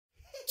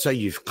So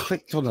you've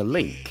clicked on a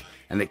link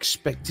and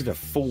expected a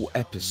full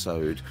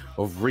episode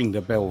of Ring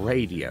the Bell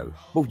Radio.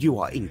 Well, you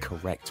are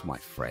incorrect, my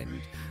friend.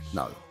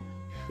 No,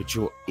 but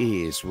your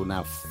ears will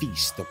now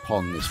feast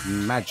upon this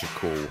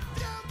magical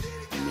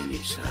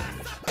mini-show.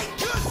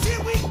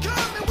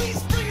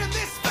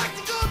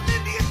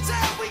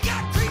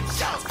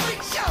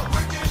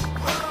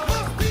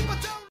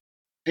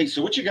 Hey,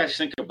 so what you guys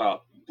think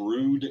about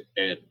Brood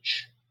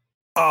Edge?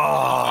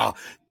 Oh,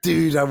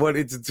 dude, I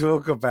wanted to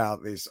talk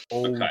about this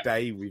all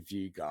day with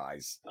you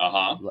guys.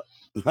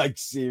 Like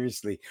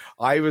seriously,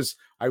 I was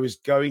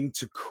going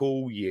to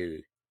call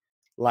you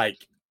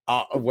like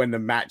when the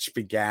match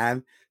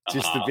began,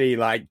 just to be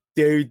like,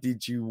 dude,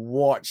 did you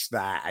watch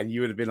that? And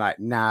you would have been like,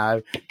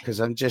 no,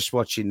 because I'm just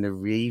watching the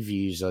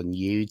reviews on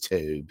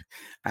YouTube.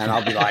 And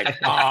I'll be like,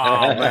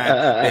 oh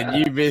man, then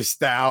you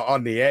missed out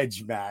on the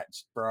Edge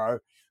match, bro.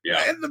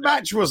 Yeah, and the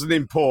match wasn't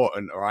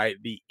important, all right.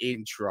 The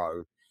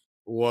intro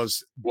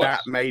was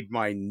that made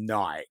my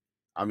night.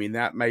 I mean,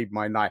 that made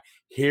my night.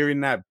 Hearing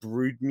that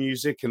Brood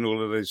music and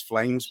all of those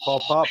flames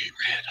pop up.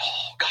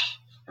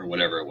 Or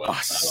whatever it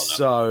was.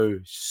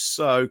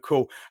 So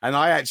cool. And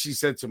I actually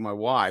said to my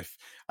wife,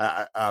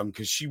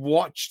 because she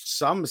watched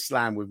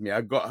SummerSlam with me,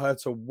 I got her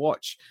to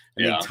watch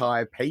an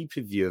entire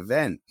pay-per-view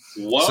event.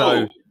 Whoa.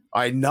 So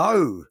I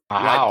know.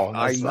 Wow.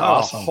 I know.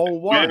 Awesome. A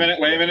whole one.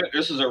 Wait a minute.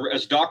 This is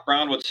as Doc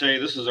Brown would say,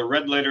 this is a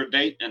red letter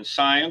date in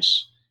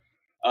science.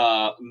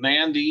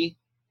 Mandy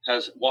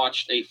has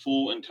watched a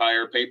full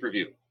entire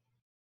pay-per-view.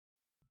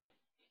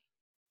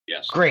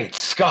 Yes. Great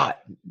Scott.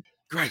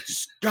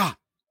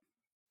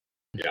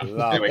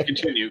 Yeah. Anyway,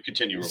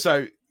 continue.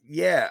 So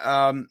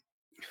we're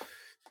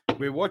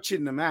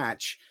watching the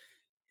match.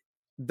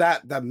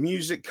 That the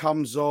music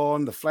comes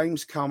on, the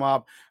flames come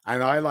up,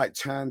 and I like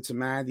turn to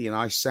Mandy, and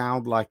I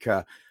sound like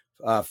a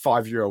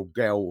 5-year-old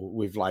girl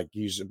with like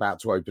who's about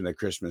to open a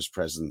Christmas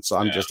present. So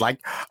I'm just like,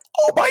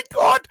 oh my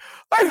god,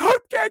 I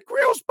hope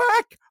Gangrel's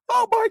back.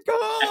 Oh my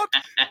god.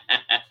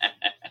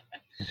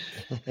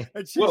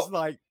 And she's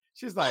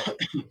like,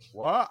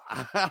 what?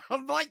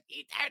 I'm like,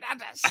 you don't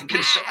understand.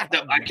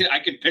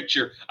 I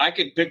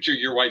could picture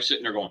your wife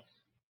sitting there going, what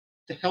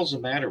the hell's the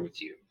matter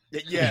with you?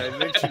 Yeah,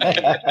 literally.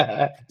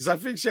 Because I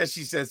think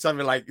she said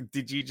something like,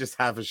 did you just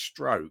have a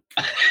stroke?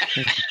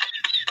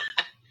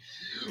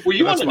 Well,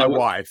 you that's my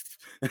wife.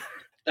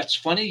 That's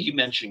funny you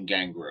mentioned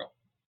Gangrel,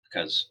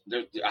 because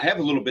I have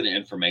a little bit of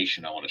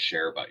information I want to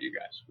share about you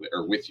guys,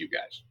 or with you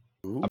guys.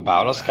 Ooh.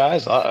 About us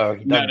guys? Uh-oh.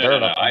 No.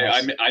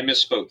 I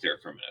misspoke there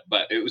for a minute,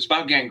 but it was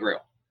about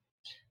Gangrel.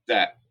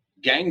 That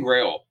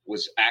Gangrel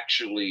was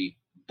actually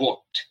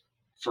booked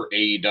for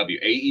AEW.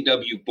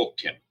 AEW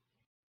booked him.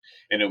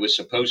 And it was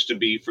supposed to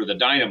be for the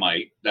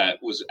Dynamite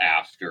that was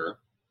after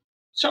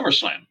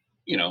SummerSlam,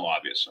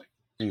 obviously.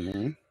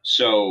 Mm-hmm.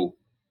 So,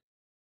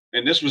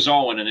 and this was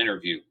all in an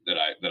interview that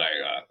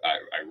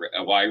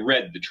I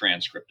read the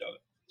transcript of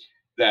it.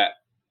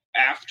 That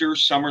after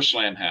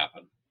SummerSlam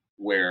happened,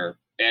 where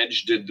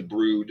Edge did the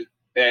Brood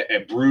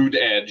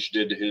Edge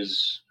did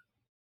his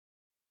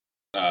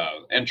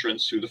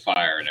entrance through the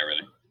fire and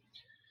everything.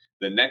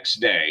 The next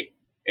day,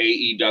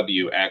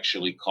 AEW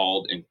actually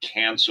called and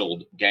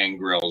canceled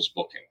Gangrel's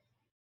booking.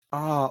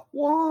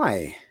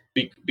 Why?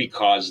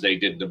 Because they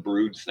did the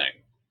Brood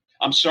thing.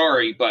 I'm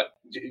sorry, but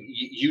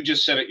you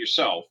just said it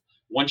yourself.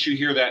 Once you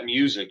hear that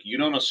music, you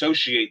don't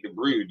associate the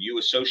Brood. You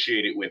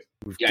associate it with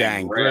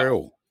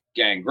Gangrel.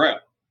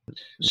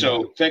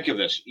 So think of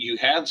this. You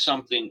had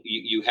something,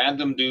 you had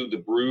them do the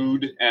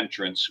Brood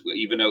entrance,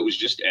 even though it was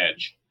just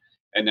Edge.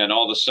 And then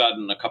all of a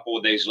sudden, a couple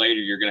of days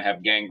later, you're going to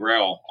have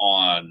Gangrel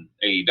on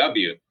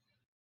AEW.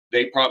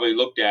 They probably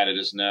looked at it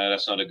as, no,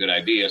 that's not a good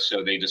idea.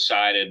 So they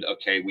decided,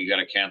 okay, we got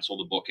to cancel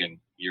the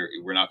booking.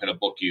 We're not going to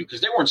book you, because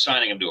they weren't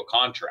signing him to a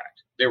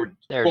contract. They were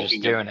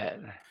just doing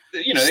it.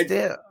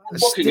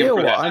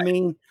 Still, I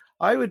mean,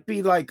 I would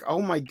be like,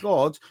 oh my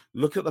God,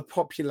 look at the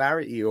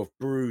popularity of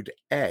Brood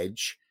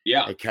Edge.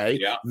 Yeah. Okay.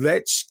 Yeah.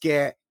 Let's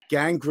get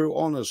Gangrel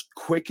on as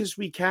quick as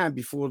we can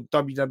before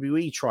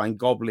WWE try and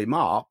gobble him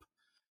up.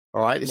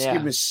 All right. Let's give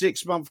him a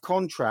 6-month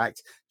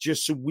contract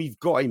just so we've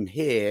got him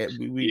here.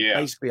 We're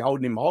basically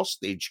holding him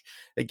hostage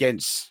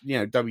against,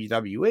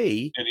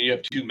 WWE. And you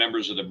have 2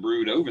 members of the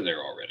Brood over there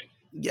already.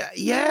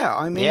 Yeah.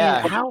 I mean,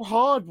 how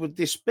hard would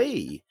this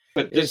be?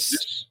 But let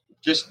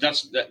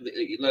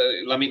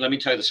me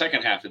tell you the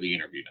second half of the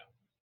interview now.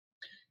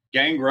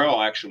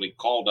 Gangrel actually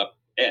called up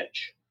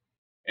Edge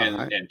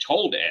and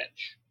told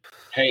Edge,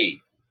 hey,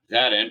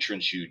 that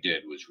entrance you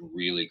did was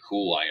really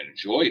cool. I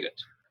enjoyed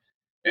it.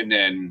 And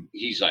then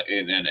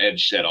then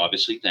Edge said,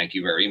 obviously, thank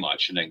you very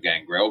much. And then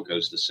Gangrel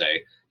goes to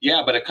say,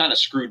 yeah, but it kind of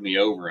screwed me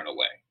over in a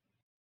way.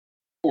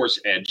 Of course,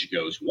 Edge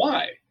goes,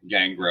 why?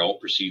 Gangrel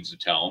proceeds to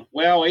tell him,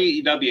 well,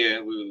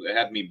 AEW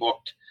had me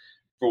booked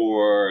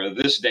for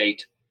this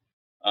date,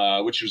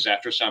 which was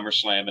after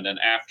SummerSlam. And then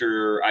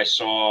after I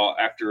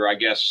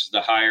guess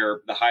the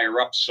higher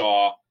ups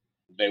saw,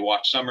 they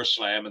watched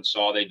SummerSlam and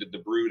saw they did the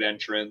Brood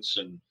entrance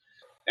and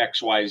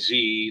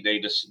XYZ.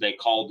 They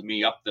called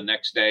me up the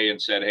next day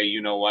and said, hey,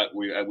 you know what?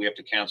 We have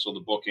to cancel the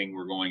booking.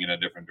 We're going in a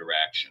different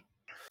direction.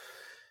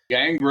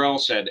 Gangrel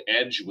said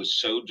Edge was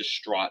so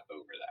distraught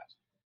over that.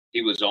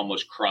 He was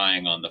almost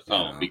crying on the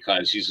phone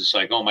because he's just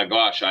like, oh my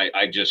gosh, I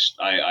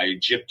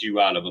gypped you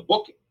out of a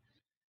booking.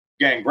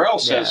 Gangrel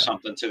says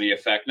something to the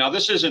effect. Now,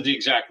 this isn't the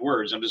exact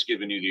words. I'm just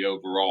giving you the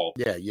overall.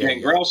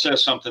 Gangrel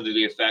says something to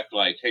the effect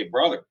like, hey,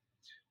 brother,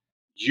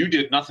 you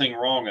did nothing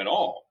wrong at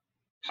all.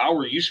 How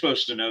were you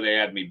supposed to know they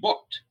had me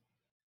booked?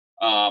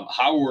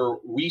 How were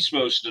we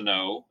supposed to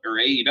know, or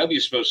AEW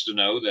supposed to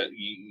know that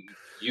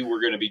you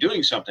were going to be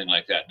doing something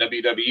like that?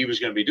 WWE was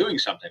going to be doing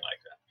something like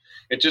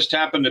that. It just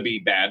happened to be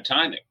bad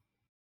timing.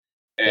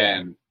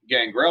 And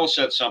Gangrel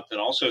said something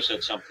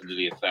to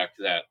the effect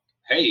that,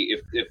 hey,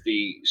 if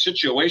the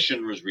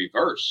situation was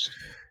reversed,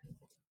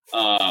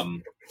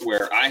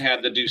 where I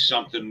had to do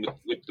something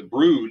with the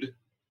Brood,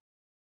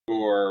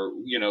 or,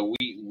 you know,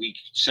 we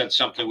said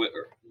something with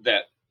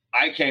that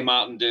I came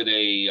out and did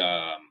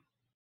a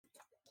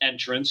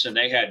entrance and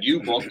they had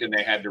you booked and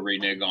they had to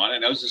renege on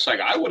it. I was just like,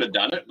 I would have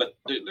done it, but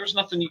there's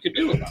nothing you could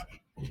do about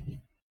it.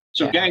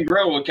 So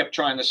Gangrel kept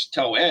trying to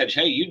tell Edge,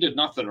 hey, you did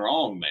nothing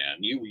wrong, man.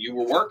 You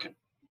were working.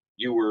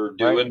 You were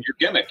doing your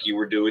gimmick. You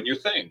were doing your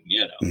thing,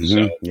 you know.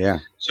 Mm-hmm.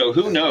 So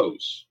who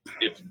knows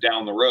if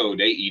down the road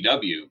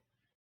AEW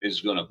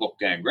is going to book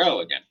Gangrel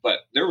again.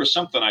 But there was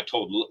something I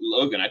told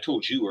Logan, I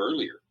told you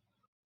earlier.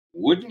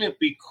 Wouldn't it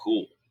be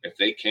cool if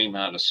they came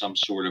out of some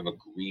sort of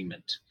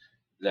agreement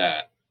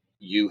that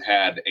you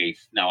had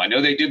now I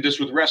know they did this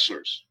with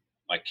wrestlers,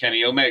 like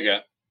Kenny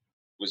Omega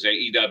was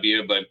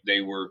AEW, but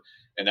they were,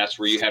 and that's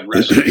where you had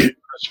wrestlers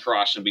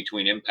crossing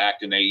between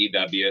Impact and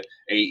AEW.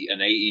 An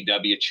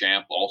AEW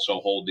champ also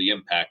hold the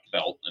Impact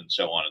belt and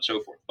so on and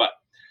so forth. But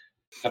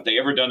have they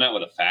ever done that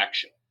with a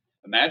faction?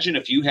 Imagine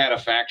if you had a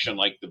faction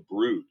like the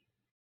Brood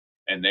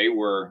and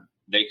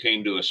they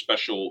came to a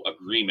special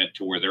agreement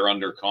to where they're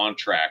under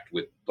contract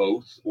with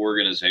both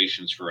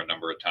organizations for a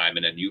number of time,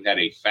 and then you had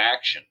a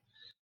faction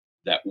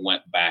that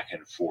went back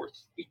and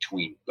forth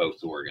between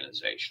both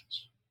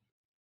organizations.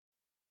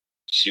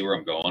 See where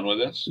I'm going with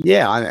this?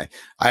 Yeah,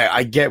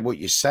 I get what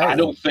you're saying. I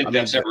don't think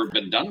that's ever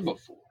been done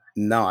before.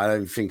 No, I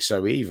don't think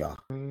so either.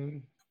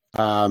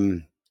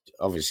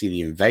 Obviously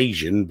the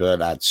Invasion, but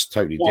that's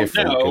totally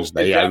different because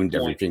they owned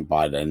everything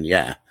by then.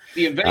 Yeah.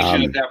 The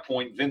Invasion at that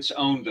point, Vince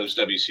owned those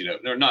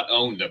WCW. No, not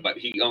owned them, but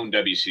he owned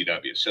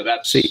WCW. So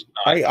that's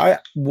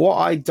what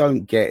I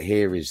don't get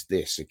here is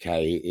this,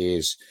 okay,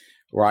 is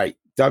right,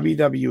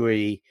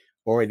 WWE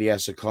already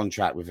has a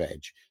contract with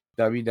Edge.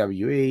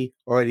 WWE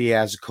already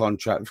has a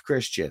contract with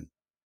Christian.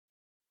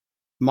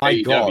 My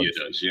AEW God.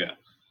 does, yeah.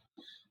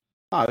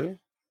 No.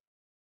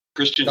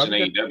 Christian's in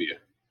AEW.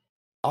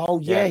 Oh,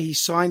 yeah, he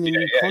signed a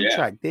new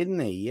contract, didn't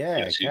he? Yeah.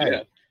 Yes, he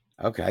did.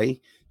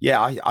 Okay.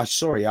 Yeah, I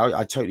sorry,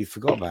 I totally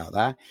forgot about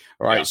that.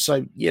 All right,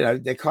 so, you know,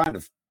 they're kind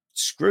of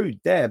screwed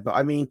there. But,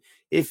 I mean,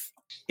 if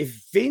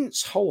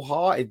Vince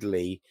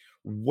wholeheartedly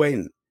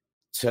went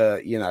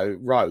to, you know,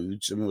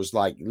 Rhodes and was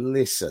like,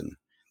 listen,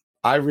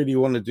 I really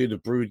want to do the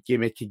Brood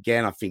gimmick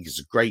again. I think it's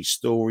a great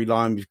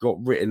storyline we've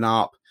got written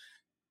up.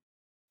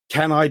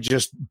 Can I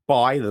just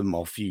buy them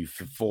off you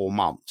for 4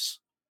 months?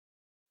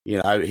 You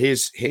know,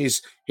 here's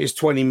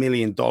 $20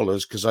 million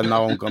because I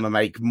know I'm going to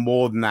make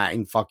more than that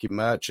in fucking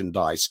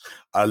merchandise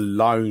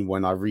alone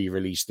when I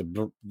re-release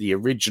the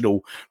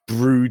original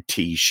Brood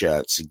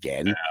t-shirts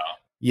again. Yeah.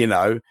 You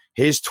know,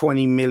 here's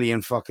 $20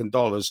 million fucking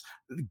dollars.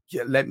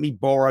 Let me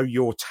borrow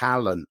your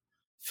talent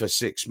for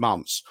 6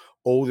 months.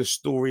 All the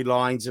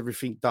storylines,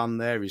 everything done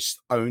there is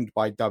owned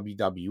by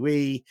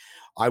WWE.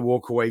 I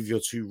walk away with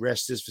your 2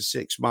 wrestlers for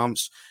 6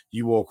 months.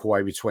 You walk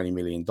away with $20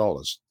 million.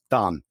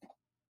 Done.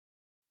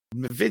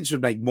 Vince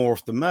would make more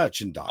of the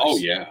merchandise. Oh,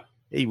 yeah.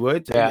 He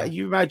would. Yeah.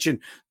 You imagine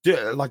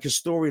like a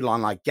storyline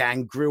like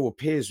Gangrel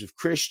appears with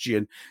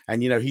Christian,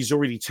 and, you know, he's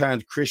already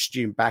turned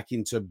Christian back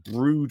into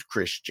Brood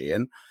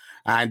Christian,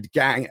 and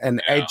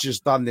Edge has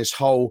done this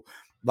whole,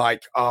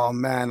 like, oh,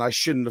 man, I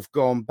shouldn't have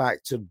gone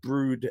back to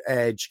Brood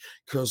Edge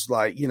because,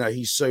 like, you know,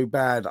 he's so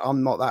bad.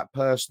 I'm not that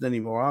person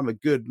anymore. I'm a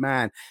good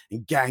man.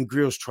 And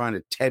Gangrel's trying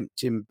to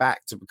tempt him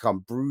back to become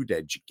Brood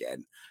Edge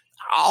again.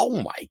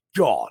 Oh, my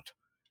God.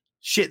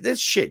 Shit, this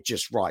shit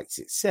just writes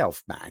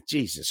itself, man.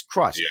 Jesus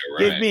Christ. Yeah,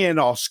 right. Give me an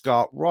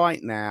Oscar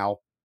right now.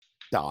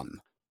 Done.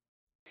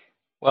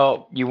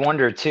 Well, you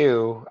wonder,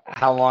 too,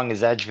 how long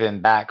has Edge been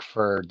back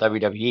for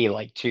WWE?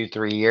 Like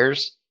 2-3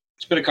 years?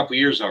 It's been a couple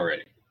years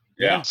already.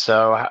 Yeah.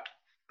 So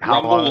how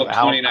Rumble long? Of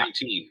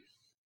 2019.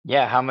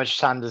 How much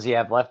time does he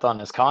have left on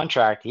his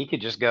contract? He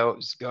could just go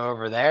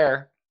over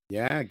there.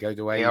 Yeah, go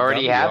to AEW. They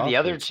already have the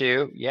other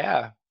 2.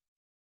 Yeah.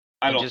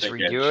 I don't just think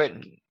redo Edge,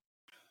 it.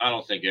 I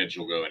don't think Edge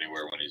will go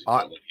anywhere when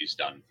he's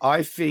done.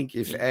 I think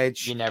if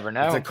Edge, you never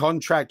know, if the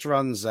contract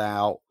runs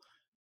out,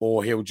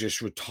 or he'll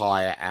just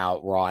retire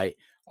outright.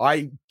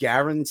 I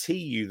guarantee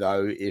you,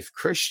 though, if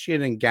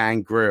Christian and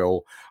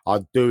Gangrel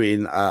are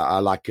doing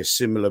like a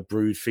similar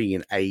Brood thing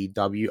in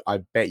AEW, I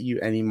bet you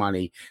any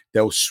money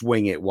they'll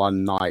swing it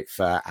one night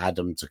for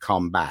Adam to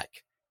come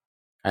back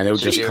and he'll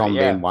just come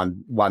in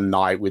one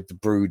night with the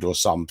Brood or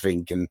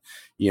something, and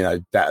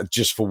that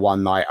just for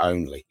one night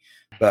only.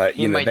 But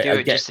he might do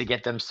it just to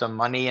get them some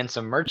money and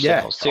some merch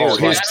sales too. Oh,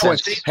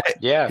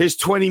 here's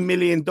 $20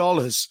 million.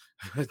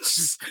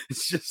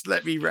 just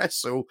let me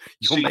wrestle.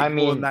 You'll make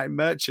more than that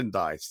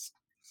merchandise.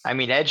 I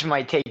mean, Edge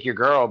might take your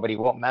girl, but he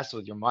won't mess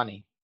with your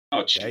money.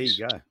 Oh, geez.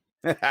 There you go.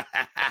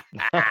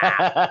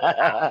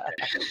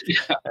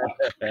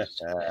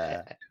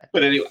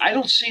 But anyway, I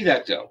don't see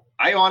that though.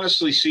 I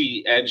honestly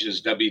see Edge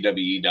as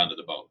WWE down to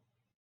the bone.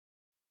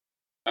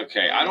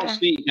 Okay, I don't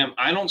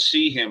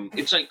see him.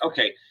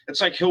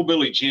 It's like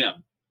Hillbilly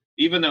Jim.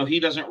 Even though he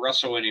doesn't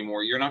wrestle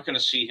anymore, you're not going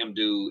to see him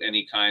do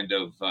any kind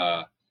of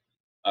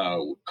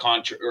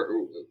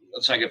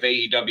it's like if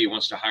AEW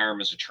wants to hire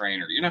him as a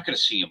trainer, you're not going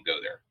to see him go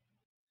there.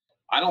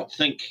 I don't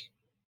think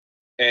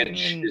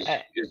Edge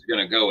is going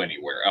to go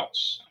anywhere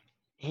else.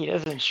 He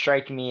doesn't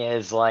strike me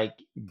as like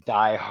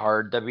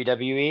die-hard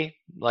WWE.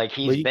 Like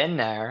he's been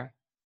there.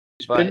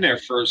 He's been there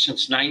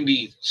since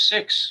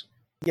 '96.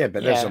 Yeah,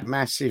 but there's a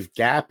massive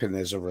gap, and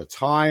there's a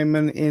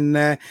retirement in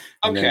there.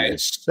 And then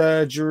there's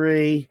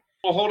surgery.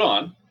 Well, hold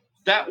on.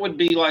 That would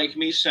be like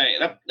me saying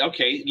that.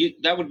 Okay,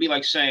 that would be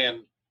like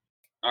saying,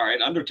 "All right,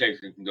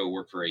 Undertaker can go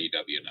work for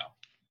AEW now."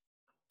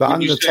 But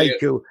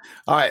Undertaker,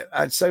 all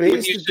right. So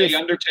here's you say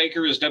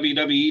Undertaker is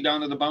WWE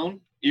down to the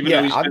bone, even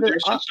though he's been there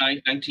since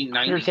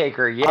 1990.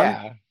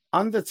 Undertaker,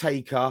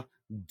 Undertaker,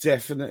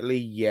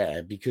 definitely,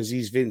 because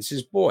he's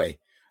Vince's boy.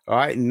 All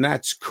right, and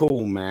that's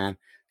cool, man.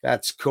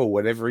 That's cool.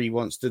 Whatever he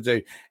wants to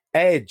do.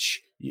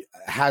 Edge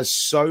has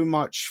so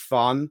much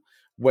fun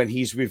when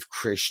he's with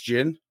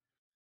Christian.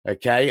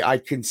 Okay, I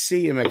can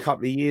see him a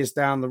couple of years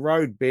down the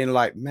road being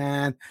like,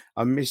 "Man,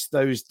 I miss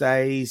those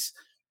days.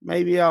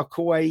 Maybe I'll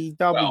call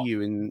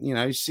AEW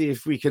and see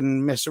if we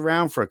can mess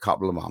around for a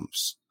couple of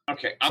months."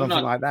 Okay,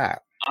 something like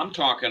that. I'm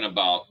talking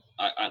about,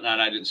 and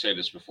I didn't say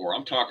this before.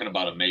 I'm talking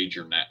about a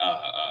major,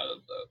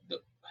 the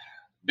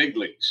big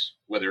leagues,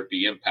 whether it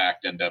be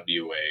Impact,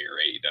 NWA, or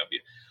AEW.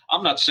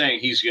 I'm not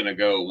saying he's going to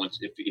go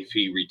if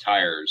he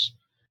retires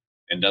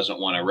and doesn't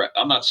want to.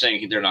 I'm not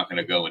saying they're not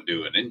going to go and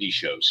do an indie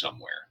show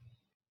somewhere.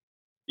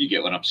 You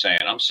get what I'm saying?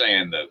 I'm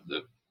saying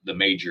the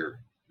major.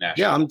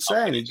 Yeah, I'm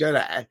saying you go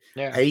to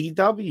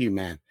AEW,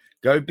 man.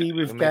 Go be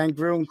with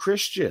Gangrel and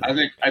Christian.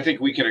 I think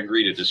we can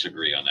agree to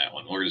disagree on that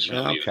one. We're just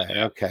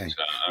okay.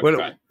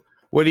 So,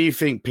 what do you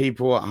think,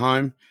 people at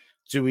home?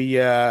 Do we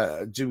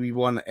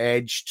want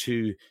Edge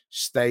to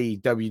stay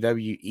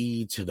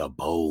WWE to the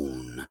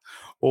bone,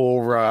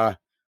 or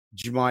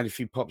do you mind if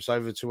he pops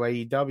over to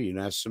AEW and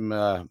has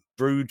some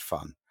Brood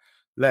fun?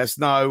 Let us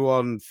know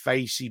on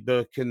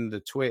Facebook and the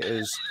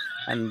Twitters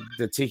and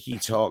the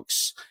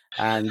TikToks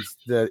and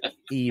the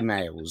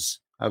emails.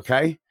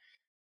 Okay?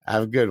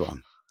 Have a good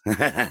one.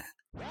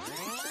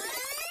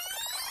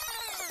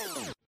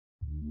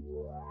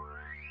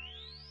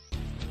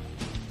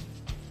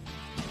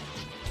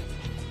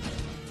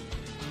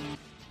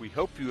 We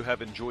hope you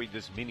have enjoyed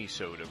this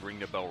mini-sode of Ring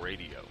the Bell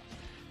Radio.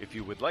 If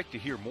you would like to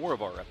hear more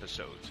of our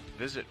episodes,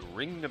 visit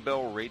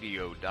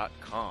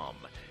ringthebellradio.com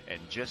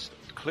and just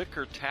click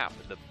or tap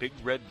the big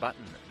red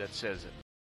button that says